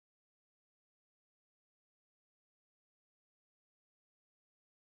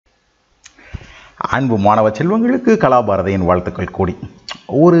அன்பு மாணவ செல்வங்களுக்கு கலாபாரதியின் வாழ்த்துக்கள் கூடி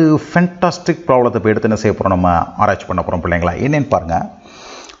ஒரு ஃபென்டாஸ்டிக் ப்ராப்ளத்தை இப்போ எடுத்து என்ன செய்ய போகிறோம், நம்ம ஆராய்ச்சி பண்ண போகிறோம் பிள்ளைங்களா. என்னென்னு பாருங்கள்.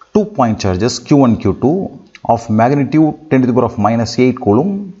 2 point charges Q1 Q2 of magnitude 10 to the power of minus 8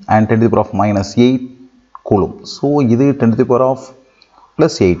 coulomb and 10 to the power of minus 8 coulomb. So இது 10 to the power of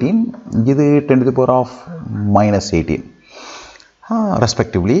plus 18, இது 10 to the power of minus 18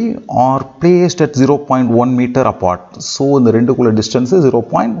 respectively are placed at 0.1 meter apart. So இந்த ரெண்டுக்குள்ள distance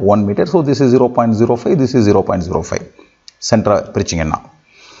 0.1 meter. So this is 0.05, this is 0.05 center பிரிச்சிங்கன்னா.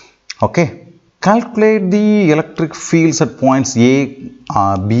 Okay, calculate the electric fields at points A,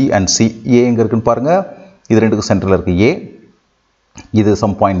 B and C. A எங்க இருக்குன்னு பாருங்க, இது ரெண்டுக்கு சென்டர்ல இருக்கு A, இது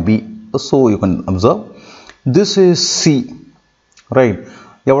some point B. So you can observe this is C, right?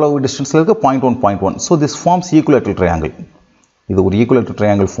 எவ்வளவு டிஸ்டன்ஸ்ல இருக்கு? 0.1 0.1. So this forms equilateral triangle. இது ஒரு ஈக்குவலேட்டர்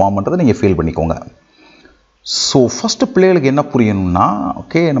ட்ரையாங்கிள் ஃபார்ம் பண்ணுறதை நீங்கள் ஃபீல் பண்ணிக்கோங்க. ஸோ ஃபஸ்ட்டு பிள்ளைகளுக்கு என்ன புரியணும்னா,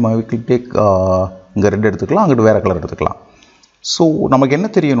 ஓகே, நம்ம வில் டேக் இங்கே ரெட் எடுத்துக்கலாம், அங்கிட்டு வேறு கலர் எடுத்துக்கலாம். ஸோ நமக்கு என்ன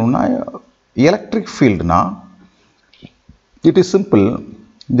தெரியணும்னா, electric ஃபீல்டுனா it is simple.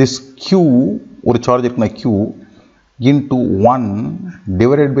 This Q, ஒரு சார்ஜ் இருக்குன்னா Q into 1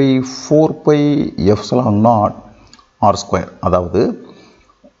 divided by 4πε0 r². அதாவது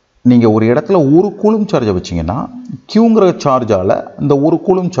நீங்கள் ஒரு இடத்துல ஒரு கூலும் சார்ஜை வச்சிங்கன்னா Qங்கிற சார்ஜால் இந்த ஒரு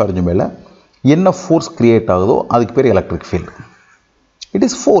கூலும் சார்ஜ் மேலே என்ன ஃபோர்ஸ் கிரியேட் ஆகுதோ அதுக்கு பேர் electric field. It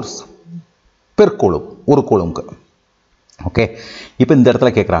is force per coulomb, ஒரு கூலும்க்கு. ஓகே, இப்போ இந்த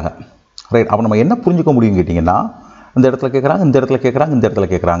இடத்துல கேட்குறாங்க, ரைட்? அப்போ நம்ம என்ன புரிஞ்சுக்க முடியும் கேட்டிங்கன்னா, இந்த இடத்துல கேட்குறாங்க, இந்த இடத்துல கேட்குறாங்க, இந்த இடத்துல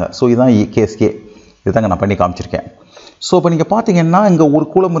கேட்குறாங்க. ஸோ இதுதான் கேஸ் ஏ, இதுதாங்க நான் பண்ணி காமிச்சிருக்கேன். ஸோ இப்போ நீங்கள் பார்த்தீங்கன்னா இங்கே ஒரு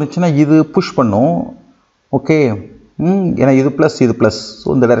கூலம் இருந்துச்சுன்னா இது புஷ் பண்ணும், ஓகே, ஏன்னா இது ப்ளஸ் இது ப்ளஸ், ஸோ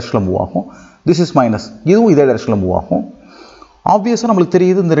இந்த டைரெக்ஷனில் மூவ் ஆகும். திஸ் இஸ் மைனஸ், இதுவும் இதே டைரெக்ஷனில் மூவ் ஆகும். ஆப்வியஸாக நம்மளுக்கு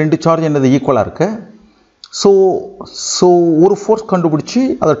தெரியுது இந்த ரெண்டு சார்ஜ் என்னது ஈக்குவலாக இருக்குது. ஸோ ஒரு ஃபோர்ஸ் கண்டுபிடிச்சி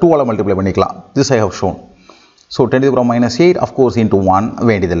அதை 2ஆல் மல்டிப்ளை பண்ணிக்கலாம். This I have shown. So 10 to the power minus 8 of course into 1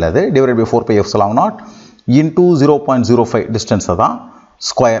 வேண்டியதில்லை, அது டிவைட் பை 4πε0 இன்ட்டு 0.05 டிஸ்டன்ஸை தான்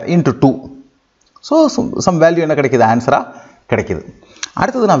square into 2. So some value என்ன கிடைக்கிது? ஆன்சராக கிடைக்கிது.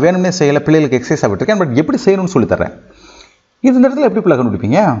 அடுத்தது நான் வேணும்னே செய்யலை, பிள்ளைகளுக்கு எக்ஸசைஸாக விட்டுருக்கேன். பட் எப்படி செய்யணும்னு சொல்லித்தரேன். இது இந்த இடத்துல எப்படி பிள்ளை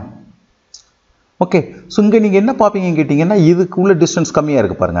கண்டுபிடிப்பீங்க? ஓகே, ஸோ இங்கே நீங்கள் என்ன பார்ப்பீங்கன்னு கேட்டிங்கன்னா, இதுக்கு உள்ள டிஸ்டன்ஸ் கம்மியாக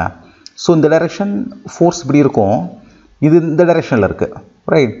இருக்குது பாருங்கள். ஸோ இந்த டைரெக்ஷன் ஃபோர்ஸ் இப்படி இருக்கும், இது இந்த டைரெக்ஷனில் இருக்குது,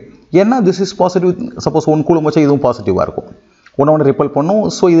 ரைட்? ஏன்னா this is positive. Suppose one coulomb வச்சா இதுவும் பாசிட்டிவாக இருக்கும், ஒன்று ரிப்பல் பண்ணும்.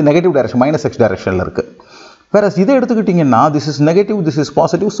 ஸோ இது நெகட்டிவ் டைரெக்ஷன், -x டைரெக்ஷனில் இருக்குது. வேறு இதை எடுத்துக்கிட்டிங்கன்னா this is negative, this is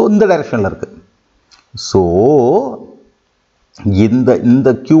positive, so இந்த டைரெக்ஷனில் இருக்குது. ஸோ இந்த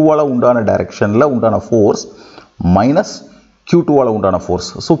Qவால் உண்டான டைரெக்ஷனில் உண்டான ஃபோர்ஸ் மைனஸ் Q2வால் உண்டான ஃபோர்ஸ்.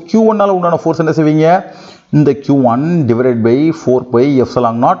 ஸோ Q1ஆல் உண்டான ஃபோர்ஸ் என்ன செய்வீங்க? இந்த Q1 divided by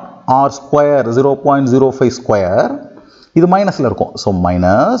 4πε0 r², 0.05 square, இது மைனஸில் இருக்கும். So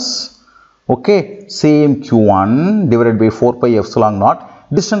minus, okay, same Q1 divided by 4πε0,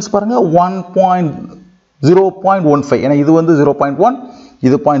 distance பாருங்கள் 0.15, ஏன்னா இது வந்து 0.1,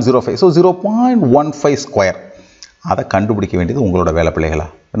 இது 0.05, ஸோ 0.15 ஸ்கொயர். அதை கண்டுபிடிக்க வேண்டியது உங்களோட வேலை பிள்ளைகளா.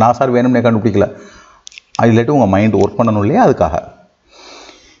 நான் சார் வேணும்னே கண்டுபிடிக்கல, இல்லாட்டி உங்கள் மைண்ட் ஒர்க் பண்ணணும் இல்லையா, அதுக்காக.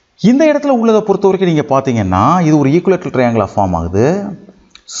 இந்த இடத்துல உள்ளதை பொறுத்த வரைக்கும் நீங்கள் பார்த்தீங்கன்னா இது ஒரு ஈக்குவலேட்டர் ட்ரையாங்கிளாக ஃபார்ம் ஆகுது.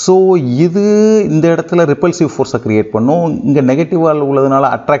 ஸோ இது இந்த இடத்துல ரிப்பல்சிவ் ஃபோர்ஸை க்ரியேட் பண்ணும், இங்கே நெகட்டிவாக உள்ளதுனால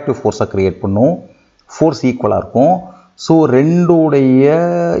அட்ராக்டிவ் ஃபோர்ஸை க்ரியேட் பண்ணும். ஃபோர்ஸ் ஈக்குவலாக இருக்கும். So ரெண்டுடைய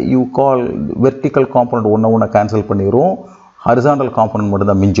you call vertical component ஒன்று கேன்சல் பண்ணிடும், ஹரிசாண்டல் காம்பனண்ட்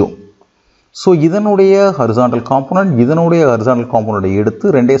மட்டும்தான் மிஞ்சும். ஸோ இதனுடைய ஹரிசாண்டல் காம்பனண்ட், இதனுடைய ஹரிசாண்டல் காம்பனண்ட்டை எடுத்து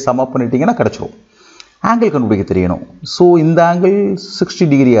ரெண்டே சம பண்ணிட்டீங்கன்னா கிடச்சிரும். ஆங்கிள் கண்டுபிடிக்க தெரியணும். ஸோ இந்த ஆங்கிள் 60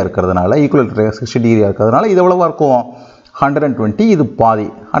 டிகிரியாக இருக்கிறதுனால, ஈக்குவலேட்டர் 60 டிகிரியாக இருக்கிறதுனால இது எவ்வளோவா இருக்கும்? 120. இது பாதி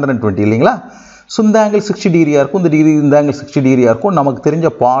 120 இல்லைங்களா? ஸோ இந்த ஆங்கிள் 60 டிகிரியாக இருக்கும், இந்த ஆங்கிள் 60 டிகிரியாக இருக்கும். நமக்கு தெரிஞ்ச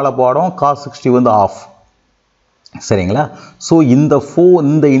பாடம் cos 60 வந்து ஆஃப், சரிங்களா? ஸோ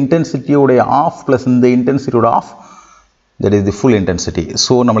இந்த இன்டென்சிட்டியோடைய ஆஃப் ப்ளஸ் இந்த இன்டென்சிட்டியோட of, that is the full intensity.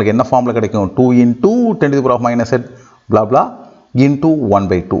 So நம்மளுக்கு என்ன ஃபார்மில் கிடைக்கும்? 2 into 10 to the power of minus 8 blah blah into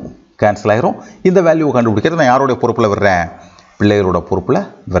 1/2 cancel ஆயிரும். இந்த வேல்யூவை கண்டுபிடிக்கிறது நான் யாரோடைய பொறுப்பில் விடுறேன்? பிள்ளைகளோட பொறுப்பில்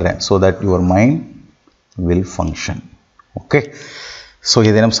விடுறேன். So that your mind will function. Okay, so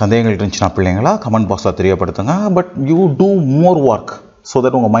ஏதேனும் சந்தேகங்கள் இருந்துச்சுன்னா பிள்ளைங்களா கமெண்ட் பாக்ஸில் தெரியப்படுத்துங்க. But you two more work so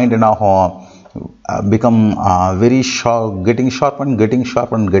that உங்கள் மைண்ட் என்ன ஆகும்? Become very sharp, getting sharp.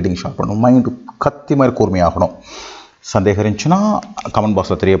 Mind கத்தி மாதிரி கூர்மையாகணும். சந்தேகம் இருந்துச்சுன்னா கமெண்ட்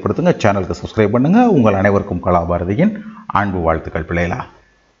பாக்ஸில் தெரியப்படுத்துங்க. சேனலுக்கு சப்ஸ்கிரைப் பண்ணுங்கள். உங்கள் அனைவருக்கும் கலாபாரதியின் அன்பு வாழ்த்துக்கள் பிள்ளைகளா.